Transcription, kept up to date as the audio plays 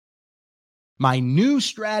my new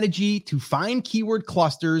strategy to find keyword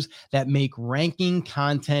clusters that make ranking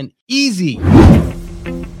content easy.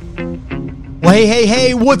 Well,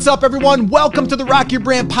 hey, what's up, everyone? Welcome to the Rock Your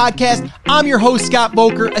Brand podcast. I'm your host, Scott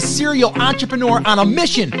Voelker, a serial entrepreneur on a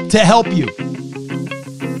mission to help you.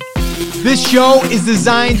 This show is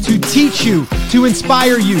designed to teach you, to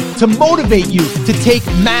inspire you, to motivate you to take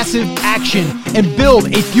massive action and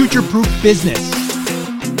build a future-proof business.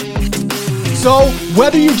 So,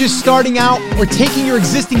 whether you're just starting out or taking your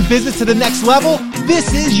existing business to the next level,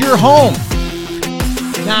 this is your home.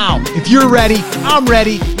 Now, if you're ready, I'm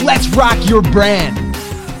ready. Let's rock your brand.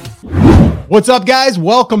 What's up, guys?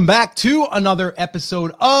 Welcome back to another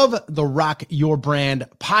episode of the Rock Your Brand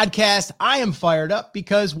podcast. I am fired up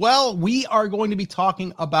because, well, we are going to be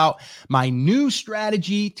talking about my new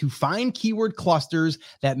strategy to find keyword clusters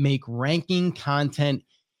that make ranking content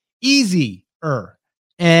easier.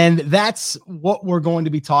 And that's what we're going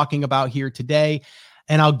to be talking about here today.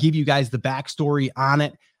 And I'll give you guys the backstory on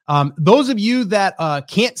it. Those of you that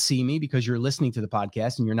can't see me because you're listening to the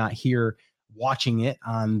podcast and you're not here watching it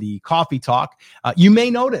on the Coffee Talk, you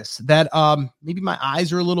may notice that maybe my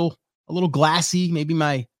eyes are a little glassy. Maybe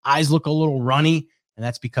my eyes look a little runny, and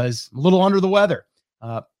that's because I'm a little under the weather.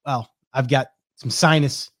 Well, I've got some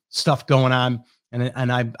sinus stuff going on,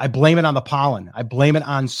 and I blame it on the pollen. I blame it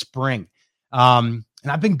on spring.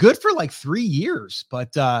 And I've been good for like 3 years,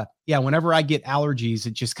 but yeah, whenever I get allergies,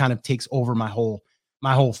 it just kind of takes over my whole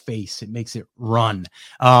face. It makes it run.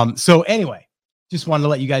 So anyway, just wanted to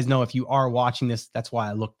let you guys know, if you are watching this, that's why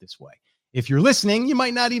I look this way. If you're listening, you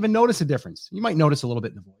might not even notice a difference. You might notice a little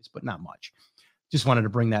bit in the voice, but not much. Just wanted to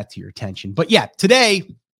bring that to your attention. But yeah, today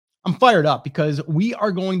I'm fired up because we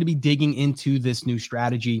are going to be digging into this new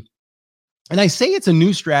strategy. And I say it's a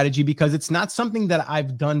new strategy because it's not something that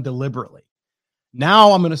I've done deliberately.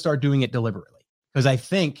 Now I'm going to start doing it deliberately because I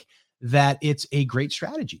think that it's a great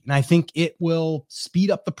strategy. And I think it will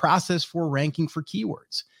speed up the process for ranking for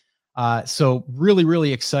keywords. So really,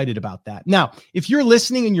 really excited about that. Now, if you're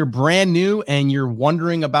listening and you're brand new and you're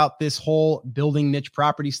wondering about this whole building niche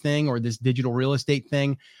properties thing or this digital real estate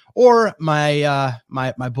thing, or my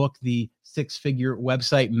book, The Six-Figure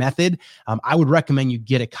Website Method, I would recommend you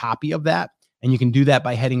get a copy of that. And you can do that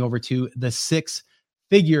by heading over to the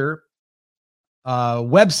Six-Figure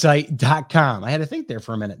website.com. I had to think there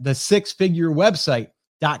for a minute. The Six-Figure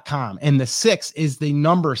Website.com. And the 6 is the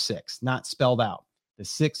number 6, not spelled out. The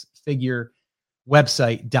Six-Figure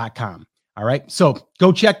Website.com. All right. So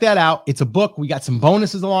go check that out. It's a book. We got some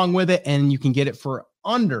bonuses along with it, and you can get it for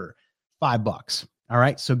under $5. All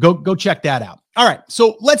right. So go check that out. All right.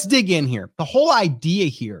 So let's dig in here. The whole idea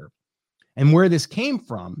here and where this came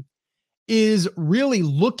from is really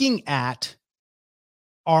looking at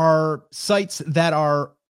are sites that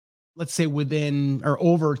are, let's say, within or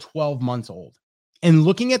over 12 months old, and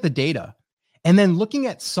looking at the data, and then looking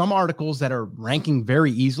at some articles that are ranking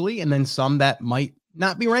very easily, and then some that might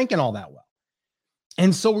not be ranking all that well.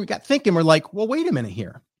 And so we got thinking, we're like, well, wait a minute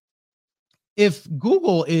here. If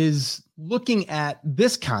Google is looking at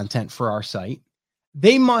this content for our site,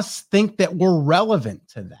 they must think that we're relevant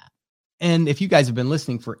to that. And if you guys have been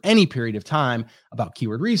listening for any period of time about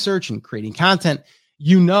keyword research and creating content,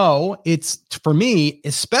 you know, it's, for me,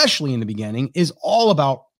 especially in the beginning, is all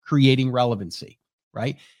about creating relevancy,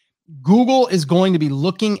 right? Google is going to be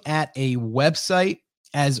looking at a website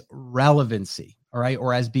as relevancy, all right,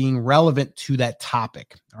 or as being relevant to that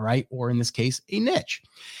topic, all right, or in this case, a niche.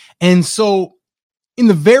 And so in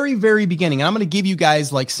the very, very beginning, I'm going to give you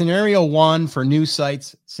guys like scenario 1 for new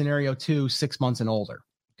sites, scenario 2, 6 months and older,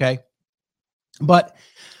 okay? But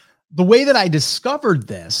the way that I discovered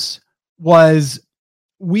this was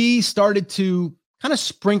we started to kind of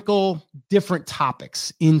sprinkle different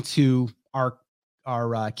topics into our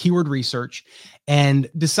keyword research and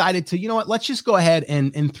decided to, you know what, let's just go ahead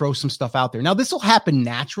and throw some stuff out there. Now, this will happen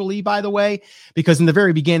naturally, by the way, because in the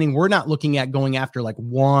very beginning, we're not looking at going after like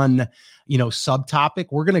one, subtopic.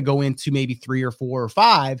 We're going to go into maybe 3 or 4 or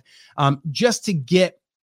 5 just to get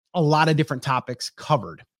a lot of different topics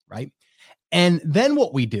covered, right? And then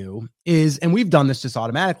what we do is, and we've done this just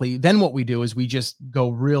automatically, then what we do is we just go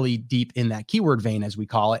really deep in that keyword vein, as we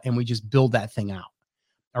call it, and we just build that thing out.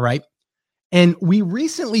 All right. And we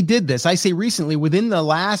recently did this. I say recently, within the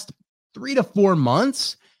last 3 to 4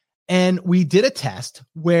 months. And we did a test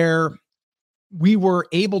where we were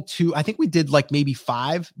able to, I think we did like maybe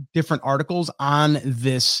 5 different articles on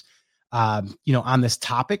this, on this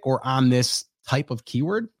topic or on this type of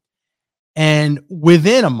keyword. And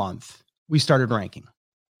within a month, we started ranking.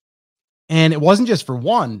 And it wasn't just for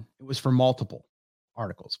one, it was for multiple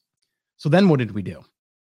articles. So then what did we do?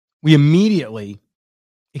 We immediately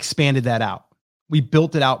expanded that out. we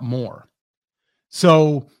built it out more.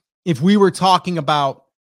 So if we were talking about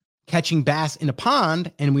catching bass in a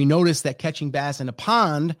pond and we noticed that catching bass in a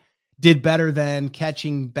pond did better than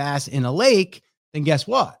catching bass in a lake, then guess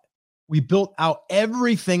what? We built out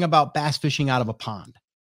everything about bass fishing out of a pond.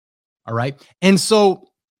 All right. And so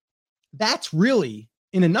that's really,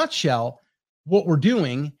 in a nutshell, what we're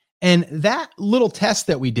doing. And that little test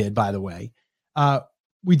that we did, by the way,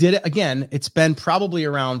 we did it again. It's been probably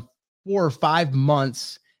around 4 or 5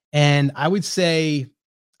 months. And I would say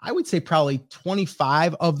probably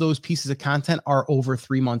 25 of those pieces of content are over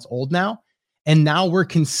 3 months old now. And now we're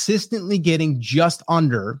consistently getting just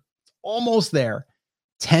under, almost there,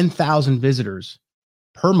 10,000 visitors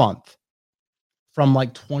per month from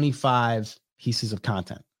like 25 pieces of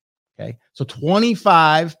content. Okay. So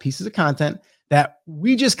 25 pieces of content that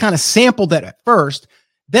we just kind of sampled that at first,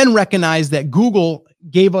 then recognized that Google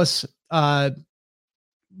gave us rankings.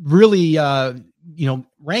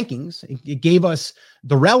 It gave us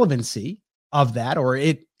the relevancy of that, or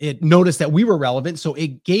it noticed that we were relevant. So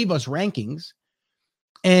it gave us rankings.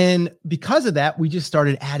 And because of that, we just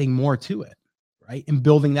started adding more to it, right? And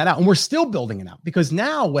building that out. And we're still building it out, because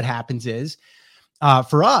now what happens is,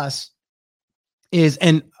 for us is,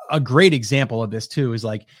 and a great example of this too is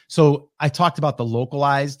like, so I talked about the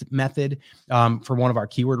localized method for one of our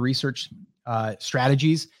keyword research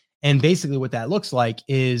strategies. And basically what that looks like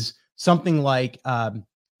is something like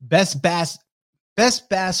best bass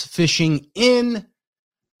fishing in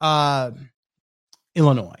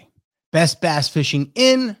Illinois, best bass fishing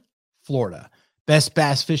in Florida, best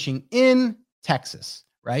bass fishing in Texas,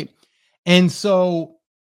 right? And so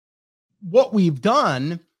what we've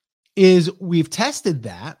done is we've tested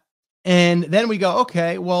that, and then we go,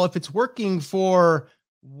 okay, well, if it's working for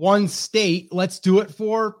one state, let's do it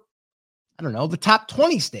for, I don't know, the top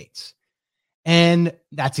 20 states. And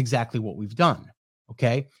that's exactly what we've done.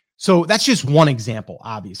 Okay. So that's just one example,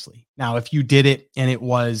 obviously. Now, if you did it and it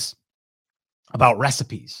was about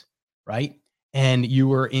recipes, right? And you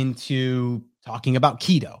were into talking about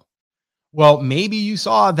keto, well, maybe you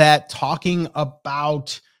saw that talking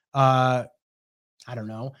about, keto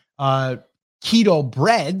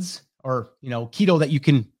breads, or, keto that you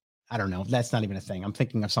can, I don't know, that's not even a thing. I'm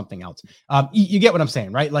thinking of something else. You get what I'm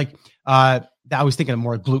saying, right? Like, I was thinking of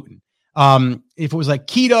more gluten. If it was like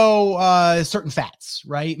keto, certain fats,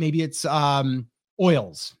 right? Maybe it's,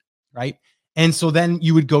 oils, right? And so then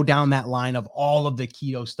you would go down that line of all of the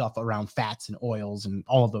keto stuff around fats and oils and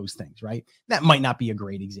all of those things, right? That might not be a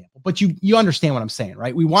great example, but you understand what I'm saying,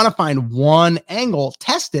 right? We want to find one angle,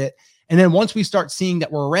 test it. And then once we start seeing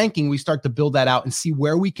that we're ranking, we start to build that out and see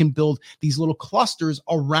where we can build these little clusters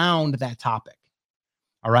around that topic.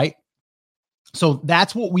 All right. So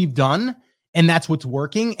that's what we've done, and that's what's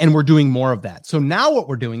working. And we're doing more of that. So now what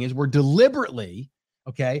we're doing is we're deliberately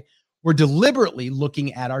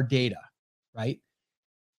looking at our data. Right.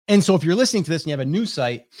 And so if you're listening to this and you have a new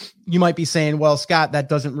site, you might be saying, well, Scott, that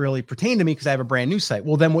doesn't really pertain to me because I have a brand new site.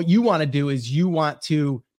 Well, then what you want to do is you want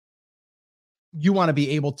to be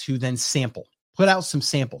able to then sample, put out some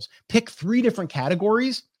samples, pick 3 different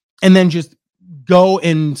categories, and then just go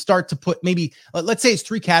and start to put, maybe, let's say it's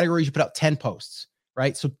 3 categories. You put out 10 posts,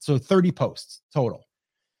 right? So 30 posts total,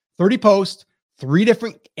 30 posts, 3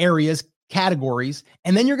 different areas, categories.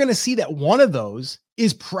 And then you're going to see that one of those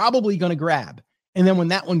is probably going to grab. And then when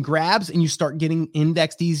that one grabs and you start getting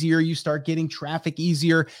indexed easier, you start getting traffic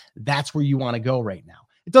easier, that's where you want to go right now.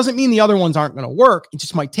 It doesn't mean the other ones aren't going to work. It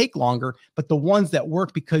just might take longer, but the ones that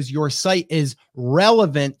work because your site is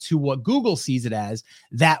relevant to what Google sees it as,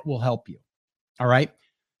 that will help you. All right.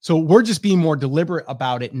 So we're just being more deliberate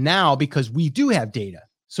about it now because we do have data.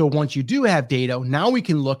 So once you do have data, now we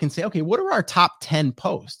can look and say, okay, what are our top 10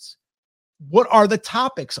 posts? What are the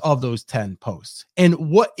topics of those 10 posts? And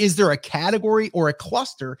what is there a category or a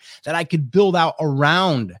cluster that I could build out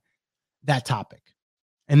around that topic?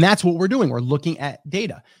 And that's what we're doing. We're looking at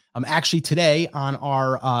data. Actually today on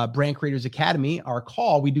our Brand Creators Academy, our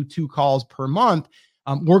call, we do 2 calls per month.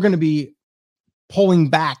 We're going to be pulling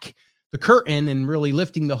back the curtain and really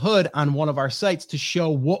lifting the hood on one of our sites to show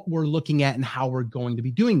what we're looking at and how we're going to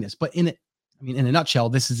be doing this. But in a nutshell,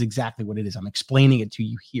 this is exactly what it is. I'm explaining it to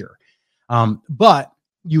you here. But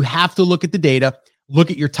you have to look at the data,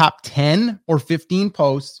 look at your top 10 or 15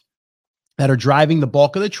 posts that are driving the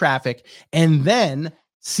bulk of the traffic, and then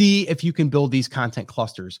see if you can build these content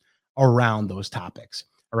clusters around those topics.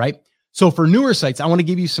 All right. So for newer sites, I want to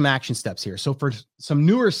give you some action steps here. So for some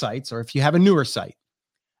newer sites, or if you have a newer site,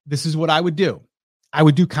 this is what I would do. I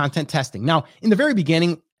would do content testing. Now, in the very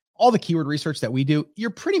beginning, all the keyword research that we do,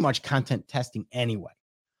 you're pretty much content testing anyway,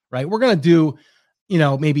 right? We're going to do,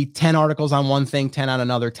 maybe 10 articles on one thing, 10 on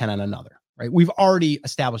another, 10 on another, right? We've already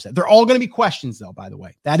established that. They're all going to be questions though, by the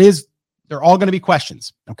way. They're all going to be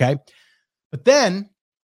questions, okay? But then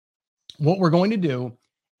what we're going to do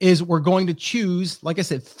is we're going to choose, like I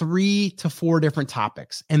said, 3 to 4 different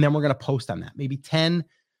topics, and then we're going to post on that, maybe 10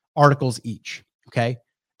 articles each, okay?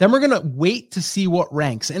 Then we're going to wait to see what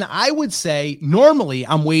ranks. And I would say normally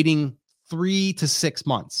I'm waiting 3 to 6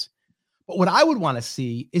 months. But what I would want to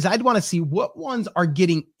see is I'd want to see what ones are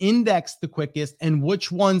getting indexed the quickest and which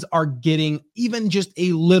ones are getting even just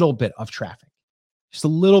a little bit of traffic, just a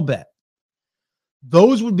little bit.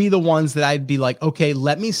 Those would be the ones that I'd be like, okay,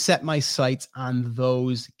 let me set my sights on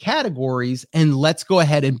those categories and let's go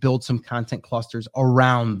ahead and build some content clusters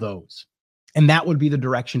around those. And that would be the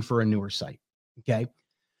direction for a newer site. Okay.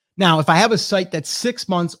 Now, if I have a site that's 6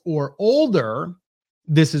 months or older,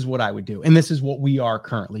 this is what I would do. And this is what we are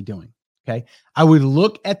currently doing. Okay. I would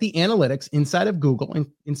look at the analytics inside of Google and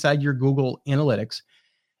inside your Google Analytics.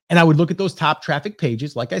 And I would look at those top traffic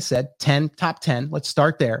pages. Like I said, top 10. Let's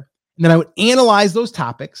start there. And then I would analyze those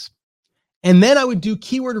topics. And then I would do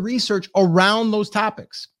keyword research around those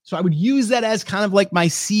topics. So I would use that as kind of like my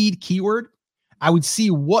seed keyword. I would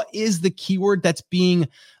see what is the keyword that's being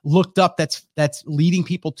looked up that's leading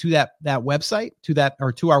people to that website,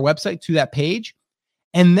 to our website, to that page.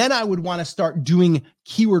 And then I would want to start doing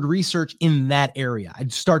keyword research in that area.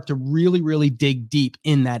 I'd start to really, really dig deep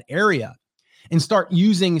in that area and start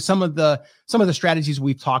using some of the strategies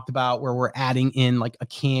we've talked about where we're adding in like a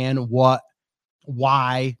can, what,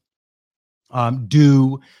 why,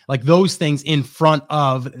 do, like those things in front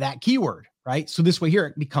of that keyword, right? So this way here,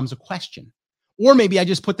 it becomes a question. Or maybe I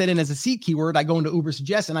just put that in as a seed keyword. I go into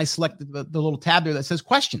Ubersuggest and I select the little tab there that says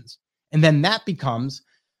questions. And then that becomes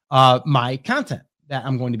my content that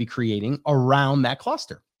I'm going to be creating around that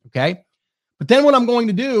cluster. Okay. But then what I'm going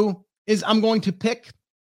to do is I'm going to pick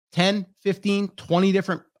 10, 15, 20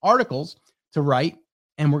 different articles to write,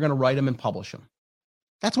 and we're going to write them and publish them.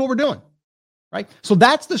 That's what we're doing. Right. So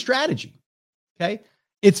that's the strategy. Okay.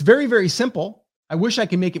 It's very, very simple. I wish I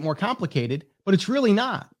could make it more complicated, but it's really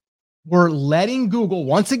not. We're letting Google,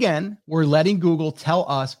 once again, tell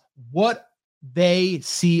us what they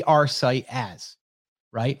see our site as.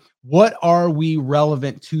 Right? What are we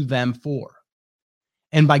relevant to them for?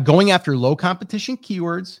 And by going after low competition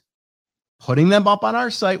keywords, putting them up on our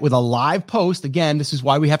site with a live post, again, this is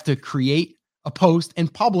why we have to create a post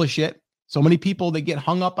and publish it. So many people that get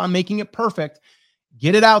hung up on making it perfect,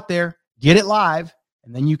 get it out there, get it live,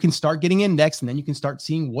 and then you can start getting indexed, and then you can start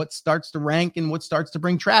seeing what starts to rank and what starts to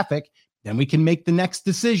bring traffic. Then we can make the next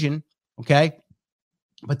decision. Okay.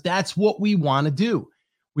 But that's what we want to do.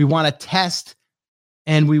 We want to test.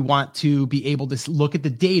 And we want to be able to look at the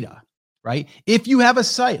data, right? If you have a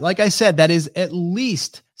site, like I said, that is at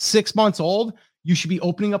least 6 months old, you should be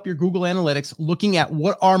opening up your Google Analytics, looking at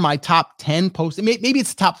what are my top 10 posts. Maybe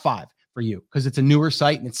it's the top 5 for you because it's a newer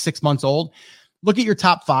site and it's 6 months old. Look at your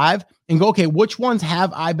top 5 and go, okay, which ones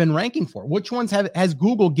have I been ranking for? Which ones has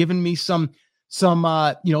Google given me some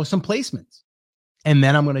placements? And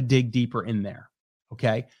then I'm going to dig deeper in there.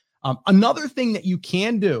 Okay. Another thing that you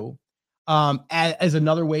can do as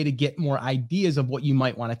another way to get more ideas of what you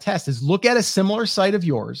might want to test is look at a similar site of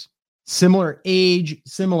yours, similar age,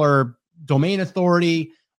 similar domain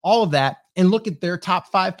authority, all of that, and look at their top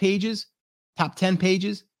 5 pages, top 10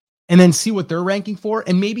 pages, and then see what they're ranking for.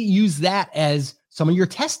 And maybe use that as some of your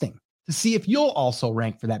testing to see if you'll also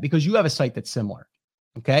rank for that because you have a site that's similar.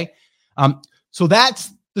 Okay. So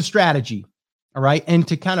that's the strategy. All right. And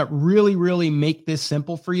to kind of really, really make this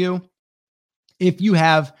simple for you, if you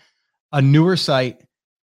have a newer site,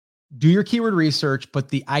 do your keyword research, but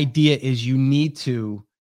the idea is you need to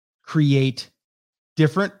create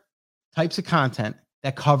different types of content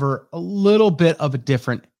that cover a little bit of a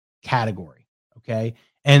different category. Okay.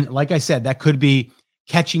 And like I said, that could be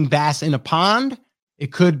catching bass in a pond.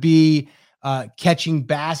 It could be catching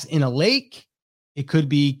bass in a lake. It could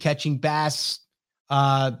be catching bass,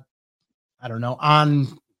 on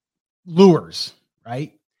lures,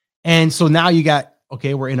 right? And so now you got,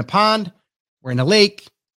 okay, we're in a pond, we're in a lake,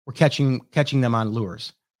 we're catching them on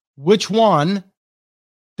lures. Which one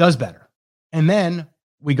does better? And then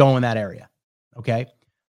we go in that area. Okay.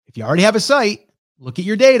 If you already have a site, look at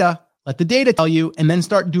your data, let the data tell you, and then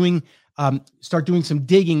start doing some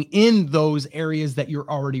digging in those areas that you're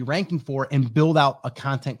already ranking for and build out a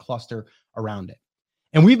content cluster around it.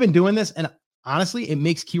 And we've been doing this, and honestly, it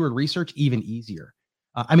makes keyword research even easier.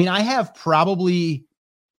 I have probably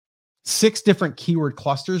 6 different keyword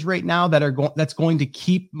clusters right now that's going to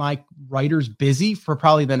keep my writers busy for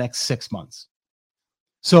probably the next 6 months.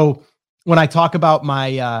 So when I talk about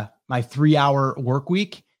my my 3-hour work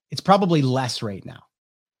week, it's probably less right now,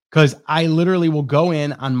 because I literally will go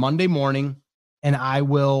in on Monday morning and I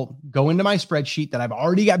will go into my spreadsheet that I've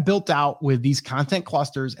already got built out with these content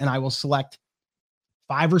clusters, and I will select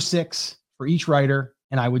 5 or 6 for each writer,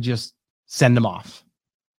 and I would just send them off.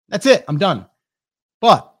 That's it. I'm done.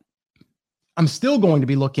 But I'm still going to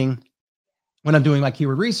be looking, when I'm doing my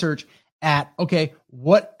keyword research, at, okay,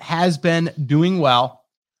 what has been doing well,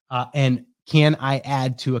 and can I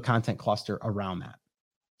add to a content cluster around that,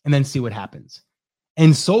 and then see what happens.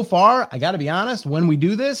 And so far, I got to be honest, when we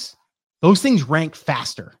do this, those things rank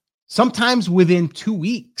faster. Sometimes within 2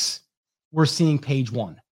 weeks, we're seeing page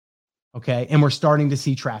 1. Okay. And we're starting to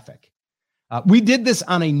see traffic. We did this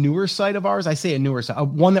on a newer site of ours. I say a newer site,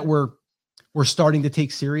 one that we're starting to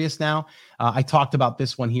take serious now. I talked about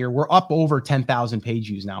this one here. We're up over 10,000 page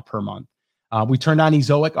views now per month. We turned on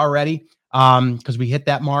Ezoic already because we hit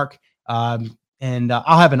that mark. And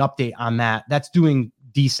I'll have an update on that. That's doing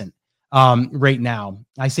decent right now.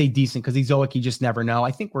 I say decent because Ezoic, you just never know.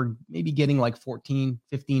 I think we're maybe getting like $14,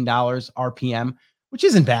 $15 RPM, which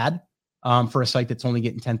isn't bad for a site that's only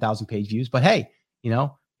getting 10,000 page views. But hey,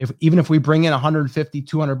 even if we bring in $150,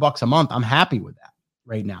 $200 a month, I'm happy with that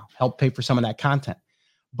right now. Help pay for some of that content.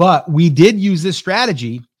 But we did use this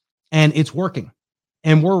strategy and it's working.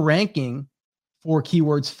 And we're ranking for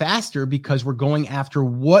keywords faster because we're going after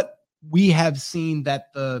what we have seen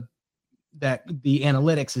that the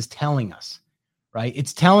analytics is telling us, right?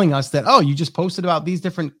 It's telling us that, oh, you just posted about these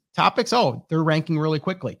different topics. Oh, they're ranking really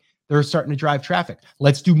quickly. They're starting to drive traffic.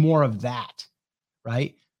 Let's do more of that,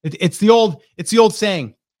 right? It's the old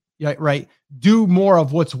saying, right? Do more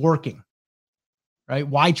of what's working, right?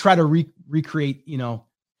 Why try to recreate,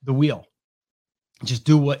 the wheel? Just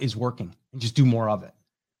do what is working and just do more of it.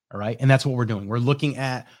 All right. And that's what we're doing. We're looking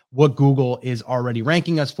at what Google is already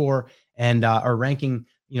ranking us for and are ranking,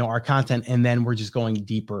 our content. And then we're just going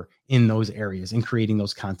deeper in those areas and creating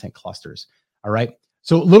those content clusters. All right.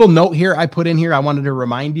 So little note here I put in here. I wanted to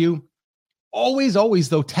remind you, always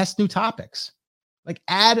though, test new topics. Like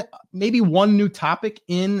add maybe one new topic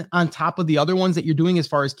in on top of the other ones that you're doing as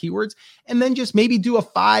far as keywords. And then just maybe do a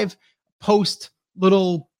 5-post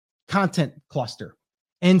little content cluster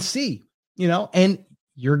and see, and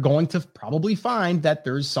you're going to probably find that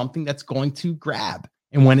there's something that's going to grab.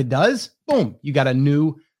 And when it does, boom, you got a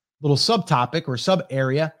new little subtopic or sub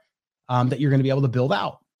area that you're going to be able to build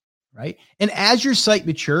out, right? And as your site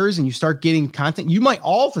matures and you start getting content, you might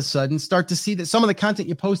all of a sudden start to see that some of the content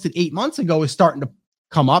you posted 8 months ago is starting to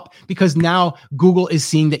come up because now Google is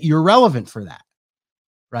seeing that you're relevant for that,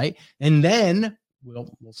 right? And then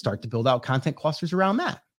we'll start to build out content clusters around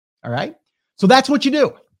that, all right? So that's what you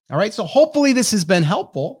do. All right. So hopefully this has been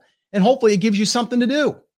helpful and hopefully it gives you something to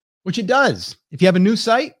do, which it does. If you have a new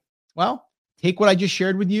site, well, take what I just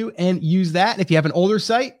shared with you and use that. And if you have an older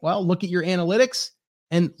site, well, look at your analytics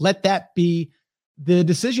and let that be the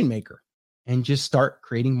decision maker and just start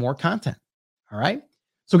creating more content. All right.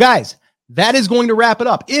 So guys, that is going to wrap it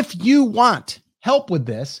up. If you want help with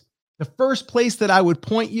this, the first place that I would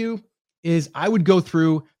point you is I would go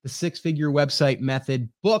through the 6-Figure Website Method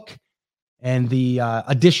book and the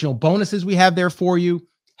additional bonuses we have there for you.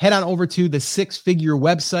 Head on over to the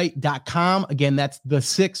 6figurewebsite.com. Again, that's the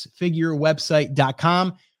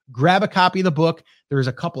 6figurewebsite.com. Grab a copy of the book. There's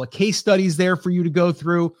a couple of case studies there for you to go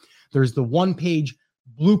through. There's the 1-page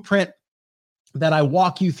blueprint that I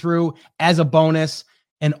walk you through as a bonus,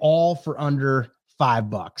 and all for under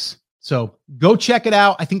 $5. So go check it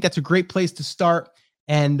out. I think that's a great place to start.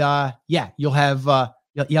 And you'll have a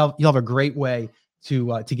great way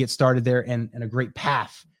to get started there and a great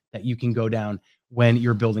path that you can go down when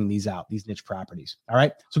you're building these niche properties. All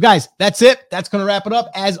right. So guys, that's it. That's going to wrap it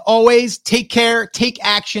up. As always, take care, take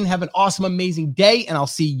action, have an awesome, amazing day. And I'll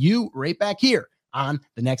see you right back here on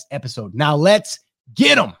the next episode. Now let's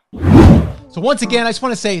get them. So once again, I just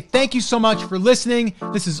want to say thank you so much for listening.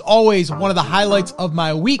 This is always one of the highlights of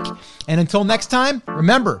my week. And until next time,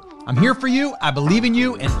 remember, I'm here for you. I believe in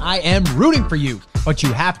you and I am rooting for you, but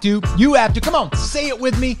you have to, come on, say it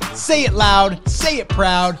with me, say it loud, say it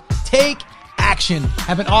proud, take action.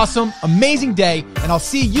 Have an awesome, amazing day. And I'll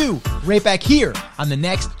see you right back here on the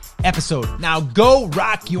next episode. Now go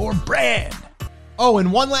rock your brand. Oh,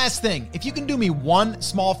 and one last thing. If you can do me one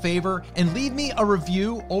small favor and leave me a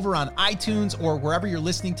review over on iTunes or wherever you're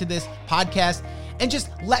listening to this podcast, and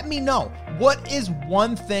just let me know what is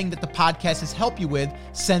one thing that the podcast has helped you with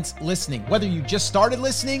since listening, whether you just started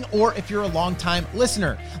listening or if you're a longtime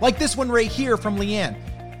listener, like this one right here from Leanne.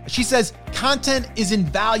 She says, content is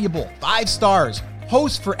invaluable, 5 stars.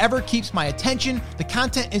 Host forever keeps my attention. The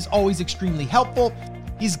content is always extremely helpful.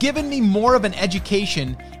 He's given me more of an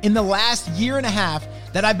education in the last year and a half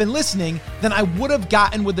that I've been listening than I would have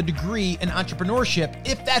gotten with a degree in entrepreneurship,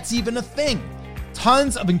 if that's even a thing.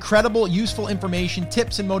 Tons of incredible, useful information,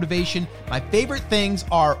 tips, and motivation. My favorite things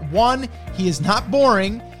are: 1, he is not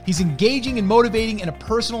boring. He's engaging and motivating in a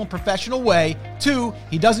personal and professional way. 2,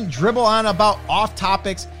 he doesn't dribble on about off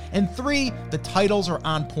topics. And 3, the titles are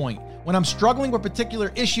on point. When I'm struggling with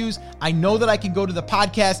particular issues, I know that I can go to the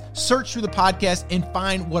podcast, search through the podcast, and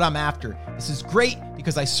find what I'm after. This is great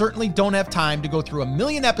because I certainly don't have time to go through a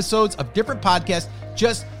million episodes of different podcasts,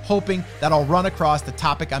 just hoping that I'll run across the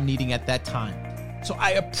topic I'm needing at that time. So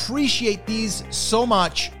I appreciate these so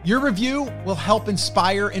much. Your review will help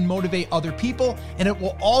inspire and motivate other people, and it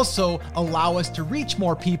will also allow us to reach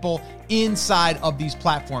more people inside of these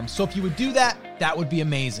platforms. So if you would do that, that would be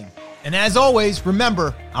amazing. And as always,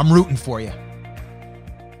 remember, I'm rooting for you.